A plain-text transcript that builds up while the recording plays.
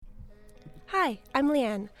Hi, I'm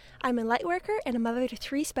Leanne. I'm a lightworker and a mother to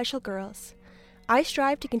 3 special girls. I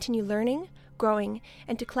strive to continue learning, growing,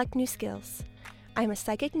 and to collect new skills. I am a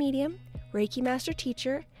psychic medium, Reiki master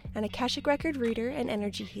teacher, and Akashic record reader and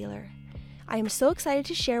energy healer. I am so excited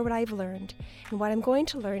to share what I've learned and what I'm going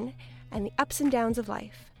to learn and the ups and downs of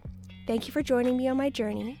life. Thank you for joining me on my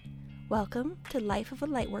journey. Welcome to Life of a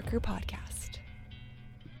Lightworker podcast.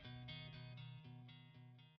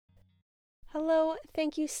 Hello,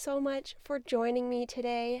 thank you so much for joining me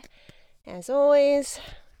today. As always,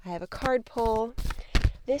 I have a card pull.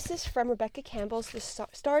 This is from Rebecca Campbell's The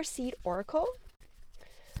Star Seed Oracle.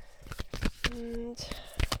 And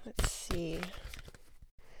let's see.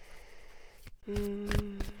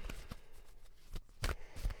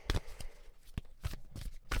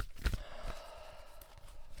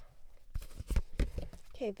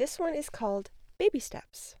 Okay, this one is called Baby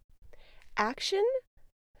Steps. Action.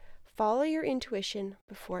 Follow your intuition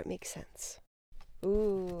before it makes sense.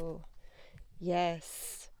 Ooh,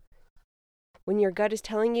 yes. When your gut is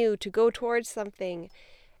telling you to go towards something,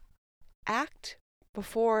 act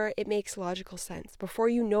before it makes logical sense, before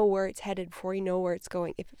you know where it's headed, before you know where it's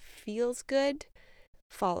going. If it feels good,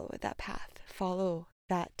 follow that path. Follow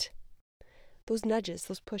those nudges,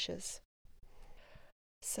 those pushes.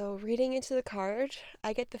 So reading into the card,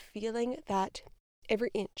 I get the feeling that every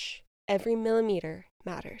inch, every millimeter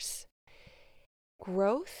matters.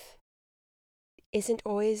 Growth isn't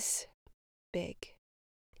always big.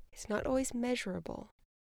 It's not always measurable.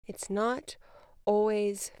 It's not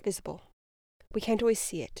always visible. We can't always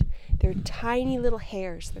see it. They're tiny little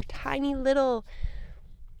hairs. They're tiny little,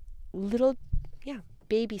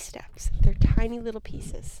 baby steps. They're tiny little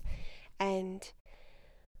pieces. And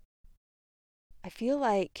I feel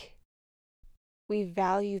like we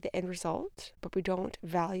value the end result, but we don't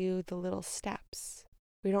value the little steps.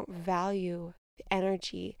 We don't value the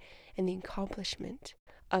energy and the accomplishment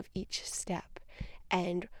of each step.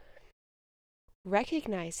 And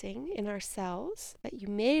recognizing in ourselves that you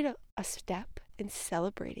made a step and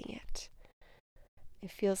celebrating it.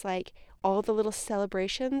 It feels like all the little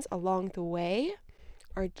celebrations along the way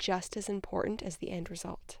are just as important as the end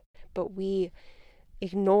result. But we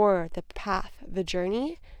ignore the path, the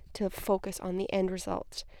journey, to focus on the end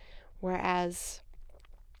result. Whereas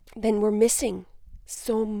then we're missing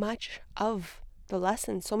so much of the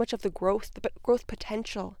lesson, so much of the growth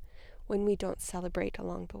potential when we don't celebrate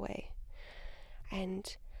along the way.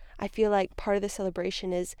 And I feel like part of the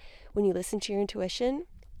celebration is when you listen to your intuition,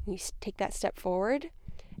 you take that step forward,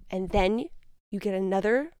 and then you get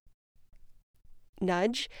another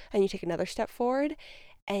nudge, and you take another step forward,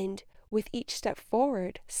 and with each step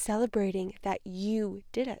forward, celebrating that you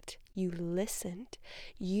did it. You listened.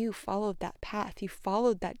 You followed that path. You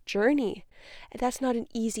followed that journey. And that's not an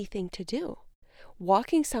easy thing to do.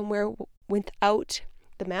 Walking somewhere without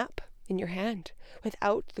the map in your hand,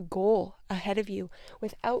 without the goal ahead of you,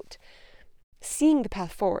 without seeing the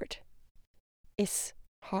path forward, is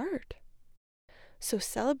hard. So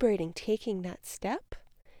celebrating taking that step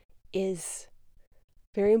is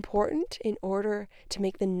very important in order to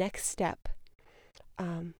make the next step.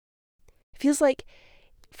 Feels like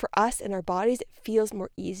for us and our bodies, it feels more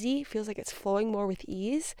easy, feels like it's flowing more with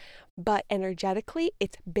ease, but energetically,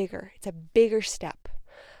 it's bigger. It's a bigger step.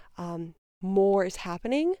 More is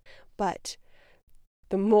happening, but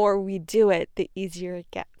the more we do it, the easier it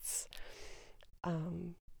gets.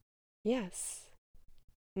 Yes.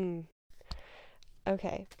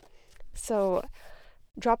 Okay. So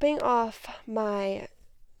dropping off my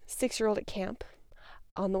 6-year-old at camp,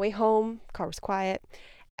 on the way home, car was quiet,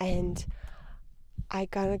 and I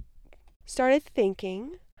kind of started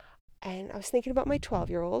thinking, and I was thinking about my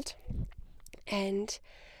 12-year-old, and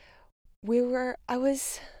I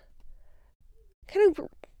was kind of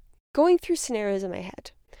going through scenarios in my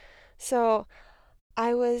head. So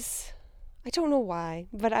I don't know why,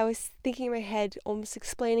 but I was thinking in my head, almost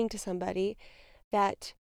explaining to somebody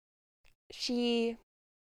that she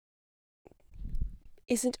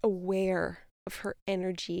isn't aware of her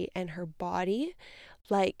energy and her body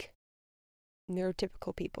like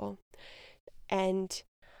neurotypical people. And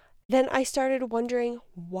then I started wondering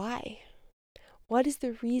why. What is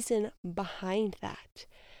the reason behind that?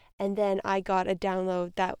 And then I got a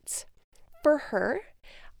download that's for her.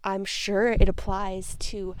 I'm sure it applies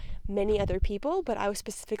to many other people, but I was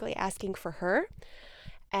specifically asking for her.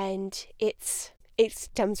 And it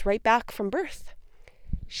stems right back from birth.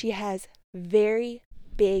 She has very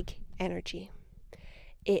big energy.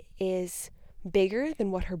 It is bigger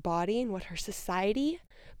than what her body and what her society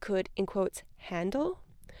could, in quotes, handle.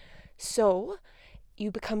 So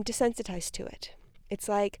you become desensitized to it. It's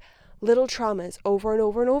like little traumas over and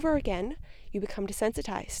over and over again, you become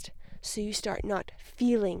desensitized. So you start not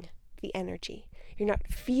feeling the energy. You're not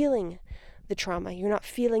feeling the trauma. You're not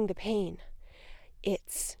feeling the pain.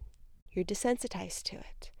 You're desensitized to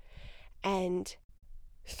it. And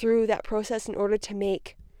through that process, in order to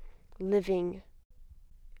make living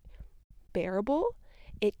bearable,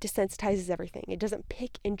 it desensitizes everything. It doesn't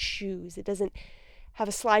pick and choose. It doesn't have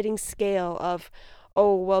a sliding scale of,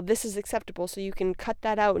 oh, well, this is acceptable, so you can cut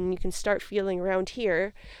that out and you can start feeling around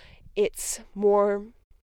here. It's more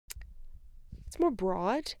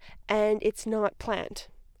broad, and it's not planned,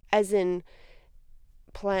 as in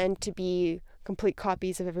planned to be complete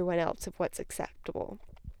copies of everyone else of what's acceptable.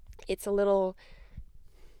 It's a little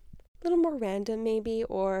more random maybe,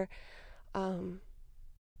 or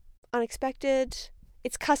unexpected.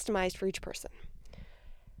 It's customized for each person.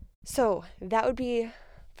 So that would be,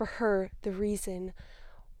 for her, the reason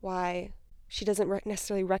why she doesn't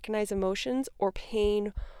necessarily recognize emotions or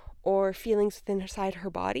pain or feelings within her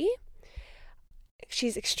body.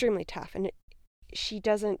 She's extremely tough, and she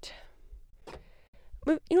doesn't,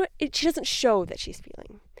 she doesn't show that she's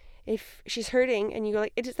feeling. If she's hurting and you go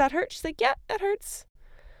like, does that hurt? She's like, yeah, that hurts.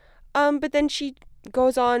 But then she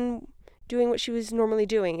goes on doing what she was normally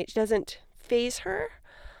doing. It doesn't faze her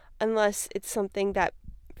unless it's something that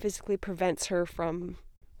physically prevents her from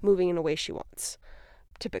moving in a way she wants.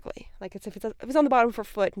 Typically, like if it's on the bottom of her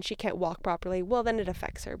foot and she can't walk properly, well, then it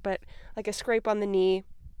affects her. But like a scrape on the knee,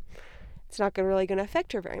 it's not really going to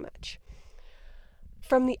affect her very much.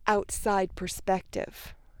 From the outside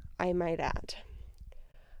perspective, I might add.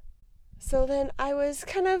 So then I was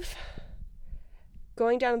kind of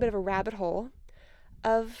going down a bit of a rabbit hole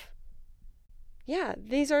of,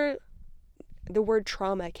 these are, the word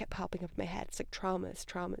trauma kept popping up in my head. It's like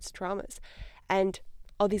traumas. And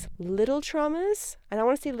all these little traumas, and I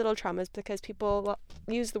want to say little traumas because people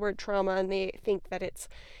use the word trauma and they think that it's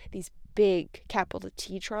these big capital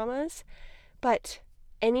T traumas. But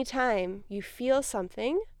anytime you feel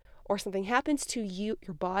something or something happens to you,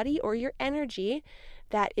 your body or your energy,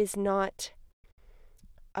 that is not,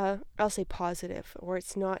 I'll say positive, or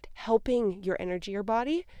it's not helping your energy or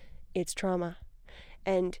body, it's trauma.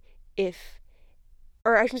 And it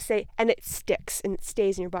sticks and it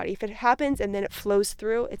stays in your body. If it happens and then it flows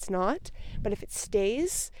through, it's not. But if it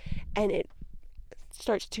stays and it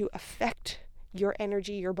starts to affect your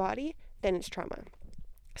energy, your body, then it's trauma.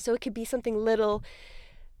 So it could be something little.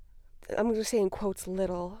 I'm going to say in quotes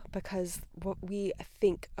little because what we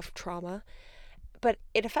think of trauma, but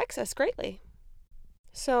it affects us greatly.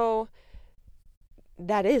 So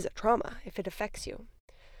that is a trauma if it affects you.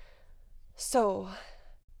 So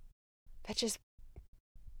that just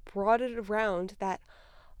brought it around that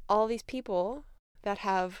all these people that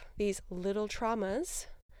have these little traumas,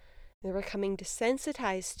 they're becoming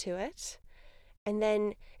desensitized to it. And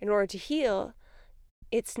then in order to heal,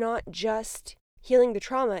 it's not just healing the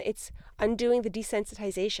trauma, it's undoing the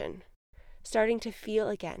desensitization, starting to feel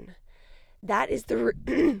again. That is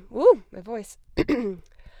woo, my voice.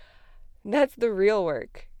 That's the real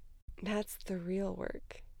work. That's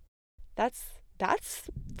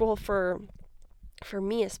well, for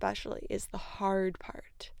me especially, is the hard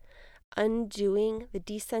part. Undoing the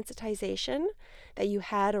desensitization that you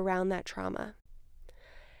had around that trauma.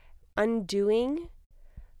 Undoing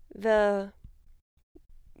your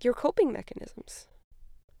coping mechanisms.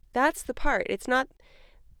 That's the part. It's not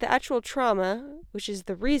the actual trauma, which is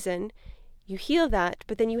the reason. You heal that,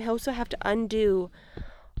 but then you also have to undo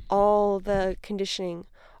all the conditioning,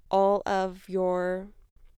 all of your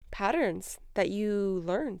patterns that you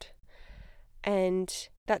learned. And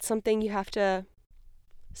that's something you have to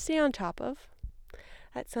stay on top of.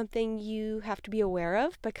 That's something you have to be aware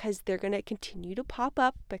of because they're going to continue to pop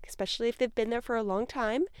up, especially if they've been there for a long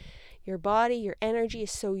time. Your body, your energy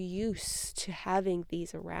is so used to having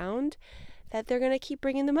these around that they're going to keep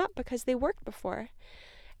bringing them up because they worked before.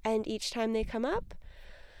 And each time they come up,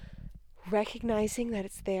 recognizing that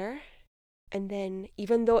it's there, and then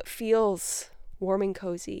even though it feels warm and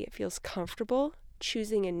cozy, it feels comfortable,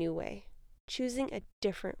 choosing a new way, choosing a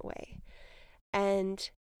different way. And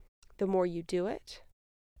the more you do it,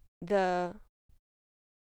 the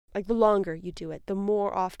longer you do it, the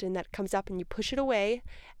more often that comes up and you push it away,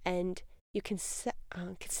 and you can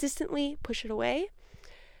consistently push it away,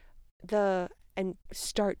 and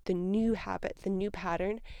start the new habit, the new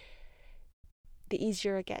pattern, the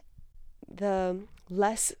easier it gets. The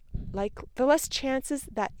less chances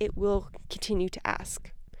that it will continue to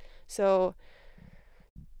ask. So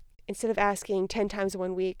instead of asking 10 times in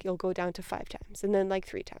 1 week, you'll go down to 5 times, and then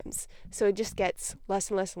 3 times. So it just gets less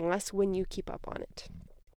and less and less when you keep up on it.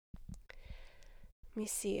 Let me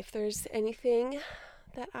see if there's anything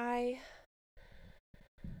that I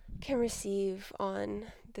can receive on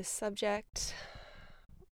this subject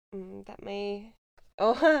that may...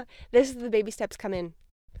 Oh, this is the baby steps come in.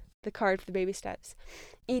 The card for the baby steps.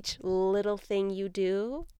 Each little thing you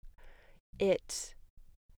do, it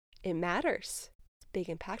matters. It's big,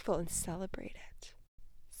 impactful, and celebrate it.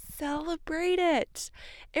 Celebrate it.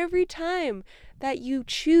 Every time that you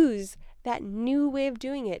choose that new way of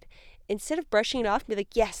doing it, instead of brushing it off and be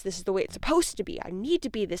like, yes, this is the way it's supposed to be. I need to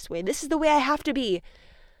be this way. This is the way I have to be.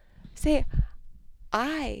 Say,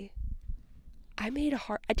 I did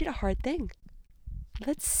a hard thing.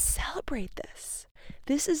 Let's celebrate this.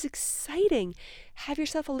 This is exciting. Have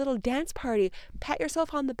yourself a little dance party. Pat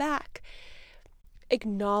yourself on the back.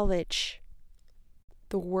 Acknowledge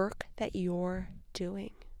the work that you're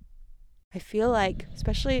doing. I feel like,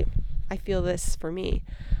 especially I feel this for me,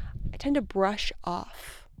 I tend to brush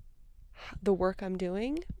off the work I'm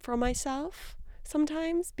doing for myself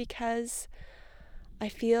sometimes because I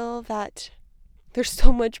feel that there's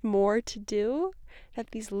so much more to do,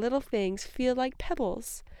 that these little things feel like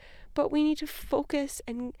pebbles. But we need to focus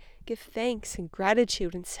and give thanks and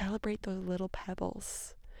gratitude and celebrate those little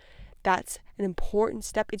pebbles. That's an important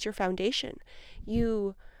step. It's your foundation.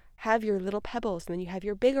 You have your little pebbles, and then you have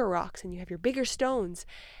your bigger rocks, and you have your bigger stones.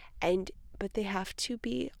 But they have to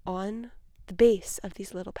be on the base of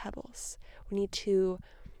these little pebbles. We need to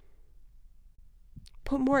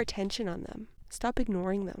put more attention on them. Stop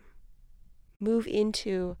ignoring them. Move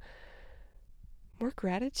into more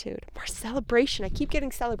gratitude, more celebration. I keep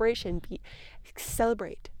getting celebration.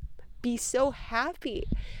 Celebrate. Be so happy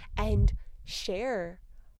and share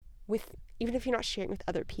with, even if you're not sharing with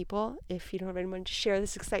other people, if you don't have anyone to share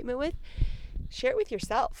this excitement with, share it with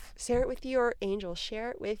yourself. Share it with your angels.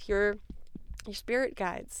 Share it with your spirit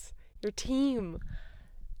guides, your team.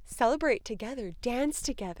 Celebrate together. Dance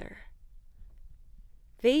together.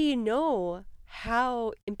 They know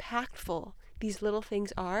how impactful these little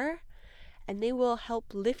things are, and they will help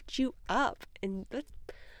lift you up. And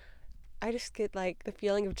I just get like the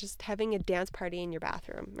feeling of just having a dance party in your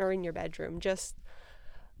bathroom or in your bedroom, just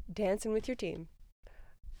dancing with your team.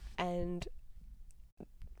 And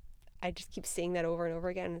I just keep saying that over and over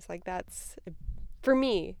again. It's like, that's, for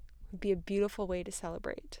me, would be a beautiful way to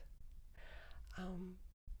celebrate.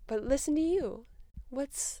 But listen to you.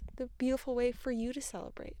 What's the beautiful way for you to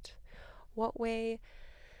celebrate? What way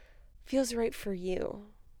feels right for you?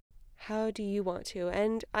 How do you want to?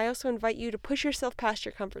 And I also invite you to push yourself past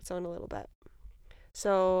your comfort zone a little bit.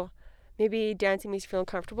 So maybe dancing makes you feel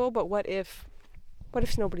uncomfortable, but what if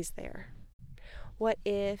nobody's there? What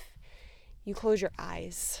if you close your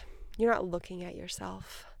eyes? You're not looking at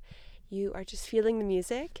yourself. You are just feeling the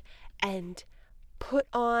music and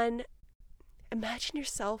imagine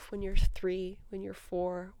yourself when you're 3, when you're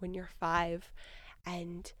 4, when you're 5,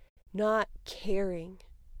 and not caring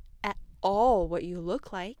at all what you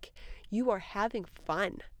look like. You are having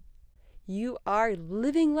fun. You are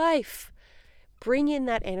living life. Bring in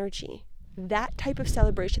that energy. That type of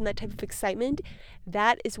celebration, that type of excitement,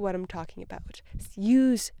 that is what I'm talking about.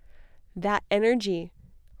 Use that energy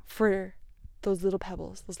for those little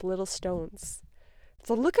pebbles, those little stones.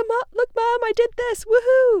 So look Mom, I did this,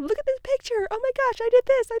 woohoo, look at this picture, oh my gosh, I did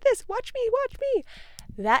this, watch me.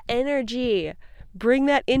 That energy, bring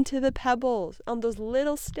that into the pebbles, on those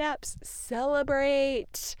little steps,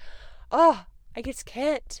 celebrate. Oh, I just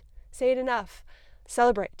can't say it enough,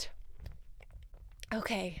 celebrate.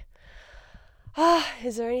 Okay,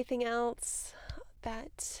 is there anything else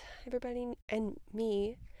that everybody and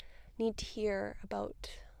me need to hear about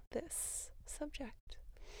this subject?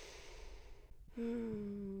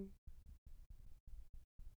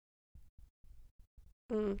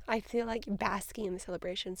 I feel like basking in the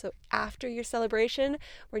celebration. So after your celebration,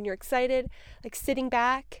 when you're excited, like sitting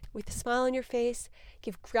back with a smile on your face,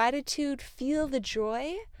 give gratitude, feel the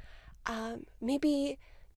joy. Maybe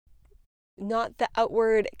not the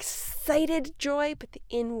outward excited joy, but the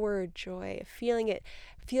inward joy, feeling it.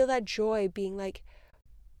 Feel that joy being like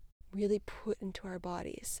really put into our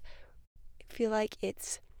bodies. Feel like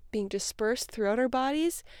it's being dispersed throughout our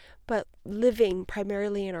bodies, but living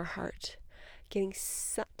primarily in our heart.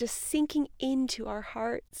 Just sinking into our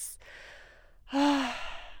hearts.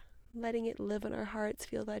 Letting it live in our hearts,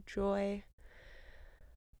 feel that joy.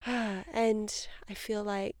 And I feel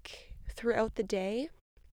like throughout the day,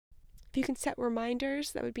 if you can set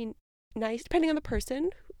reminders, that would be nice, depending on the person,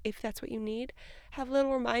 if that's what you need. Have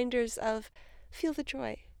little reminders of feel the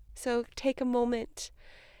joy. So take a moment.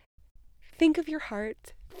 Think of your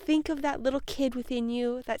heart. Think of that little kid within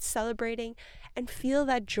you that's celebrating and feel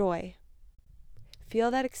that joy. Feel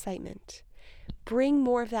that excitement. bring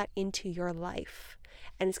more of that into your life.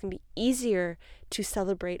 And it's going to be easier to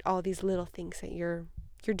celebrate all these little things that you're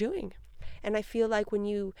doing. And I feel like when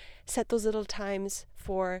you set those little times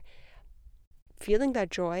for feeling that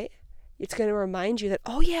joy, it's going to remind you that,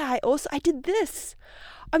 oh yeah, I did this.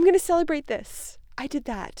 I'm going to celebrate this. I did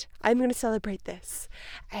that. I'm going to celebrate this.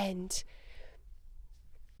 And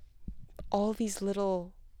all these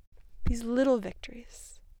little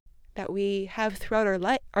victories that we have throughout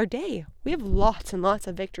our day. We have lots and lots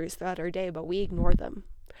of victories throughout our day, but we ignore them.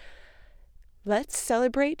 Let's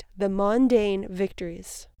celebrate the mundane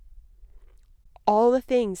victories. All the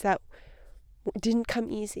things that didn't come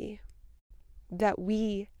easy, that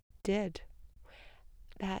we did,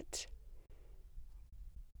 that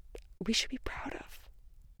we should be proud of.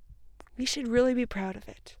 We should really be proud of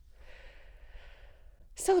it.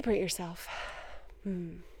 Celebrate yourself.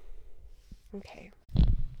 Okay.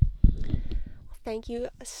 Well, thank you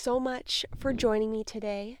so much for joining me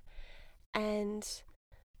today. And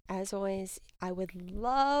as always, I would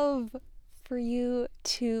love for you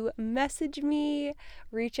to message me,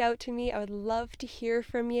 reach out to me. I would love to hear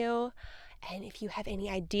from you. And if you have any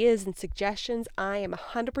ideas and suggestions, I am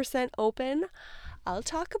 100% open. I'll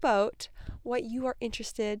talk about what you are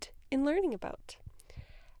interested in learning about.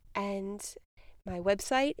 And my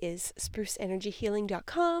website is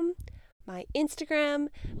spruceenergyhealing.com. My Instagram,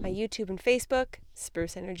 my YouTube and Facebook,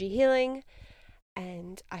 Spruce Energy Healing.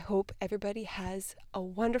 And I hope everybody has a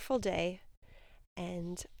wonderful day.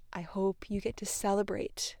 And I hope you get to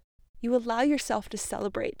celebrate. You allow yourself to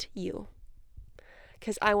celebrate you.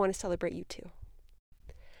 Because I want to celebrate you too.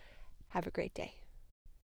 Have a great day.